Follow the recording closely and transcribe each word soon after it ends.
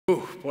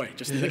Ooh, boy,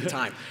 just in the nick of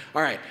time.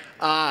 All right.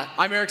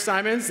 I'm Eric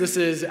Simons. This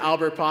is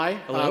Albert Pai.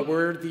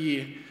 We're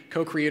the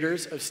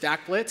co-creators of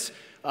StackBlitz.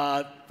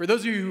 For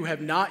those of you who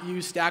have not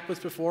used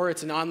StackBlitz before,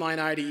 it's an online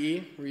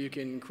IDE where you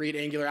can create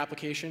Angular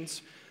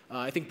applications.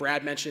 I think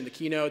Brad mentioned in the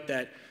keynote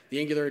that the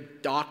Angular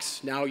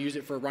docs now use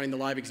it for running the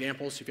live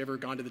examples. So if you've ever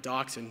gone to the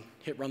docs and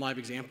hit run live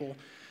example,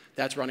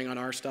 that's running on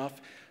our stuff.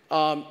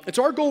 And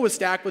so our goal with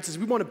StackBlitz is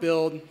we want to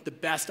build the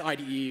best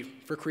IDE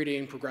for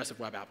creating progressive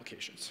web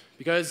applications.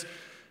 Because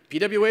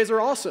PWAs are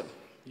awesome.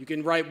 You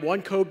can write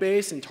one code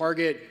base and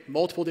target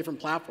multiple different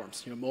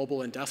platforms,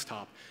 mobile and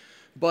desktop.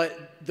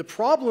 But the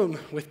problem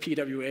with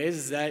PWAs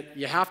is that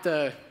you have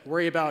to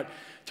worry about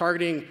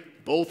targeting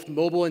both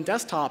mobile and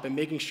desktop and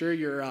making sure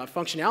your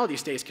functionality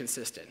stays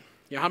consistent.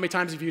 How many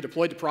times have you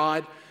deployed to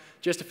prod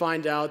just to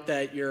find out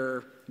that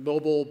your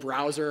mobile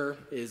browser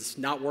is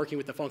not working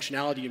with the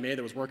functionality you made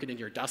that was working in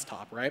your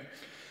desktop, right?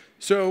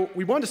 So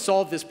we wanted to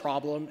solve this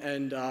problem,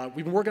 and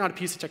we've been working on a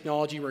piece of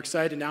technology. We're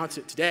excited to announce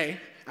it today,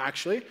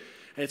 actually,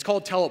 and it's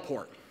called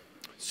Teleport.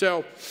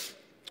 So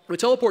what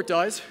Teleport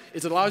does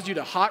is it allows you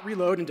to hot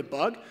reload and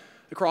debug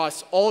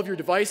across all of your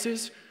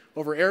devices,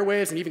 over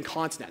airwaves, and even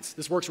continents.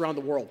 This works around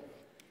the world.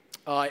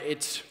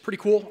 It's pretty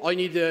cool. All you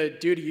need to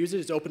do to use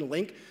it is open a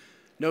link.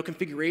 No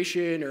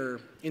configuration or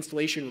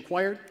installation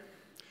required.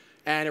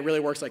 And it really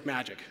works like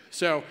magic.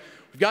 So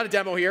we've got a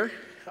demo here.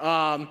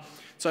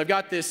 So I've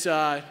got this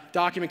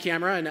document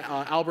camera, and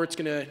Albert's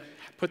going to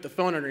put the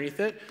phone underneath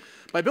it.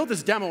 But I built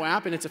this demo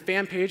app, and it's a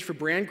fan page for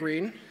Brand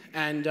Green.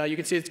 And you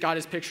can see it's got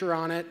his picture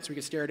on it, so we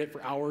can stare at it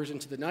for hours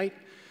into the night.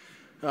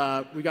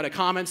 We've got a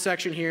comment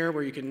section here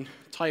where you can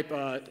type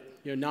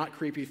not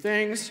creepy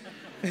things.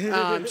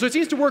 So it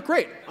seems to work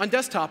great on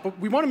desktop, but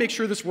we want to make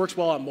sure this works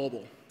well on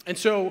mobile. And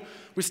so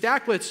with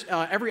StackBlitz,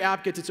 every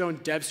app gets its own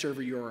dev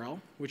server URL,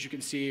 which you can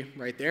see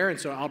right there. And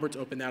so Albert's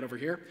opened that over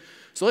here.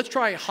 So let's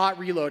try hot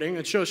reloading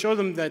and show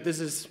them that this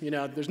is,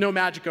 there's no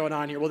magic going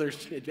on here. Well,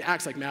 it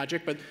acts like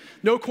magic, but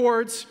no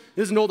cords.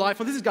 This is an old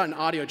iPhone. This has got an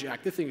audio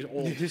jack. This thing is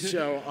old.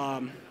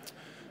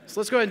 So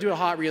let's go ahead and do a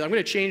hot reload. I'm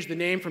going to change the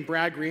name from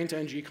Brad Green to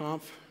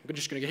ng-conf. I'm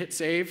just going to hit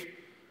save,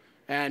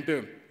 and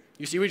boom.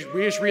 You see, we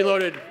just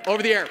reloaded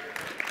over the air.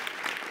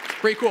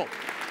 Pretty cool.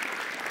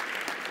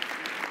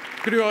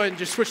 I'm going to go ahead and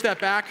just switch that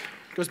back.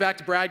 It goes back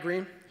to Brad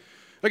Green.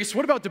 Okay, so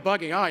what about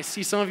debugging? I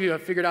see some of you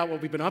have figured out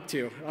what we've been up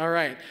to. All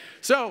right.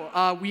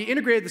 So we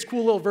integrated this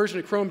cool little version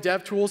of Chrome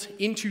DevTools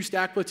into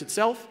StackBlitz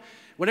itself.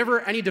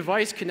 Whenever any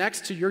device connects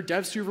to your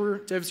dev server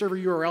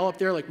URL up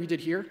there, like we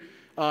did here,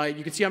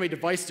 you can see how many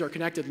devices are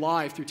connected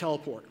live through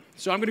Teleport.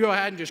 So I'm going to go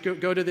ahead and just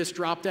go to this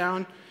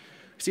drop-down,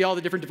 see all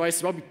the different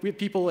devices. Well, we have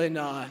people in,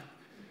 I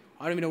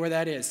don't even know where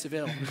that is,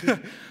 Seville.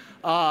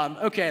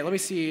 OK, let me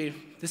see.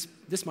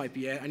 This might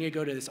be it. I need to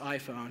go to this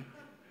iPhone.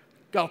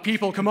 Go,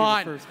 people, come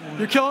on.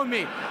 You're killing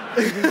me. All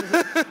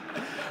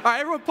right,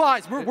 everyone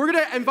pause. We're going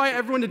to invite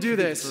everyone to do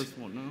this. The first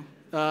one,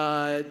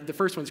 no? The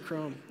first one's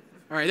Chrome.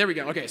 All right, there we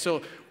go. OK,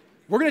 so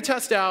we're going to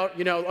test out,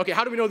 OK,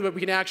 how do we know that we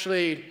can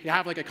actually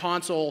have like a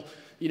console,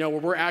 where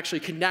we're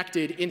actually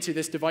connected into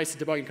this device's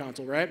debugging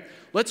console, right?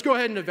 Let's go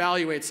ahead and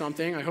evaluate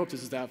something. I hope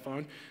this is that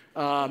phone.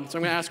 So I'm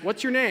going to ask,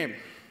 what's your name?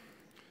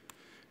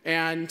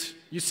 And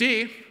you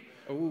see,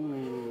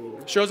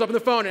 shows up in the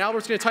phone, and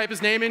Albert's going to type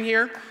his name in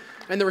here.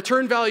 And the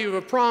return value of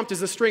a prompt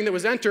is the string that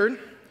was entered.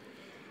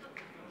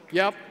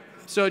 Yep.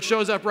 So it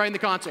shows up right in the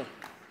console.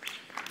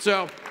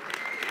 So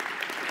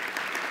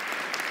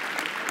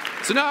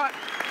now,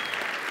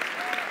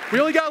 we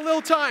only got a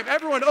little time.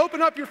 Everyone,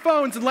 open up your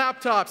phones and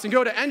laptops and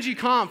go to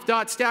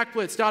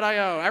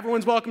ng-conf.stackblitz.io.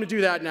 Everyone's welcome to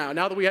do that now.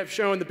 Now that we have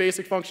shown the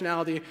basic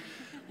functionality,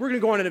 we're going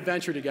to go on an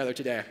adventure together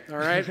today. All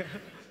right?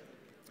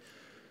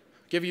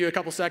 Give you a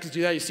couple seconds to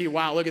do that. You see,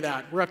 wow, look at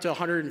that. We're up to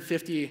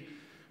 150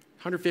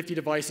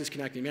 devices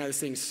connecting. Man,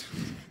 this is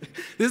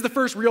the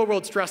first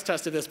real-world stress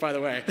test of this, by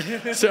the way.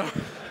 So,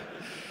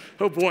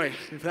 oh boy,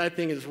 that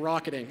thing is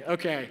rocketing.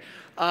 OK.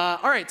 All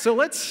right, so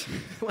let's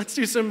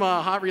do some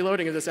hot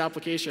reloading of this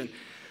application.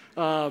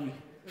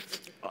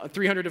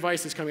 300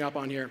 devices coming up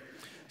on here.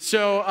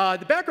 So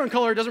the background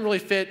color doesn't really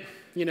fit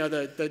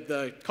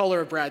the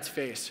color of Brad's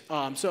face.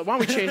 So why don't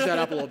we change that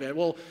up a little bit?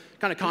 We'll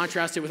kind of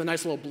contrast it with a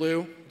nice little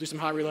blue. Do some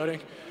hot reloading.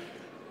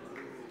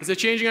 Is it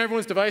changing on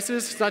everyone's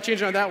devices? It's not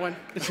changing on that one.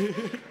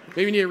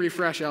 Maybe you need a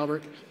refresh,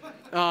 Albert.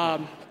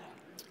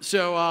 Let's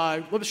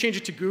change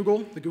it to Google,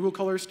 the Google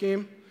color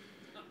scheme.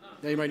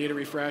 Now you might need a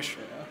refresh.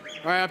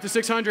 All right, up to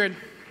 600.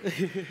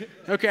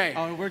 OK.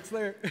 Oh, it works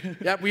there.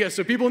 Yep,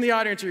 so people in the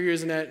audience are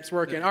using it. It's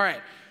working. All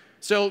right.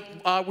 So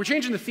we're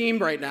changing the theme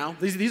right now.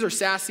 These are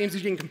SAS themes.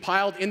 These are getting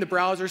compiled in the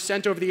browser,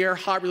 sent over the air,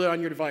 hot reload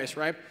on your device,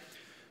 right?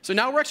 So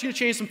now we're actually going to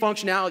change some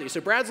functionality. So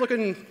Brad's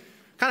looking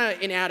kind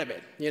of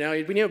inanimate. We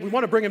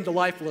want to bring him to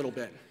life a little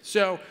bit.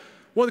 So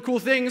one of the cool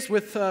things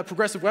with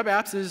progressive web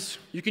apps is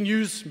you can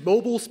use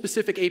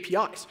mobile-specific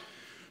APIs.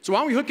 So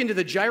why don't we hook into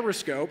the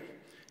gyroscope,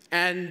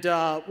 and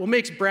we'll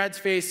make Brad's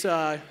face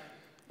a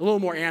little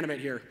more animate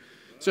here.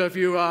 So if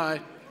you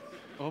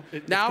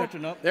it's now,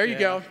 catching up. there you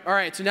go. All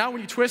right, so now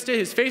when you twist it,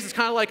 his face is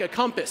kind of like a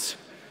compass.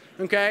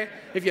 okay?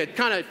 If you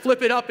kind of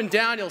flip it up and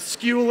down, it'll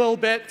skew a little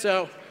bit,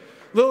 so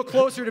a little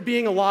closer to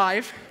being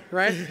alive,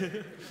 right?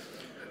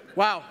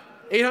 Wow,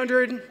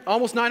 800,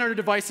 almost 900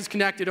 devices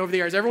connected over the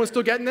air. Is everyone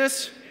still getting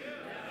this?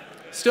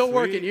 Still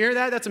working. You hear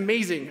that? That's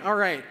amazing. All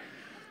right.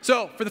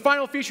 So for the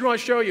final feature I want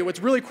to show you, what's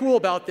really cool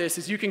about this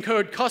is you can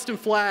code custom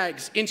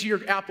flags into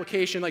your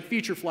application, like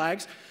feature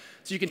flags.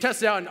 So you can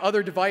test it out on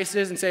other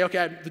devices and say,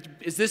 OK,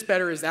 is this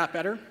better? Is that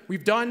better?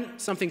 We've done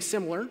something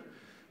similar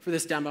for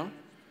this demo.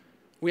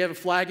 We have a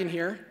flag in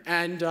here.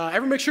 And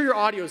everyone make sure your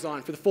audio is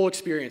on for the full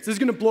experience. This is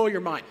going to blow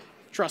your mind.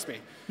 Trust me.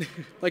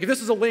 Like if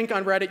this is a link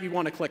on Reddit, you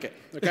want to click it.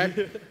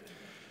 OK?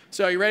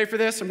 So you ready for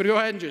this? I'm going to go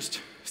ahead and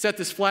just set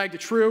this flag to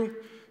true,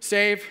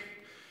 save.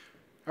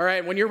 All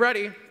right, when you're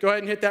ready, go ahead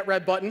and hit that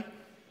red button.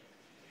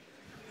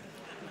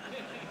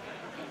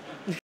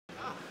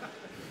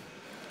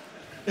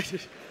 Do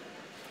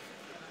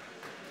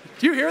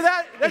you hear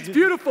that? That's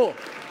beautiful.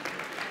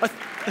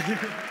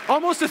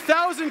 Almost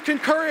 1,000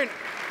 concurrent.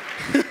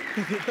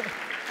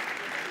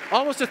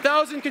 Almost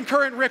 1,000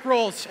 concurrent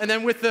rickrolls, and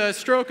then with the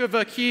stroke of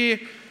a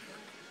key,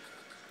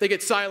 they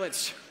get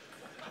silenced.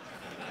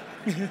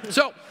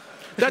 So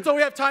that's all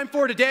we have time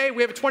for today.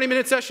 We have a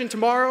 20-minute session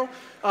tomorrow.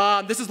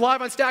 This is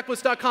live on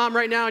StackBlitz.com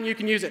right now, and you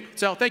can use it.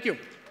 So thank you.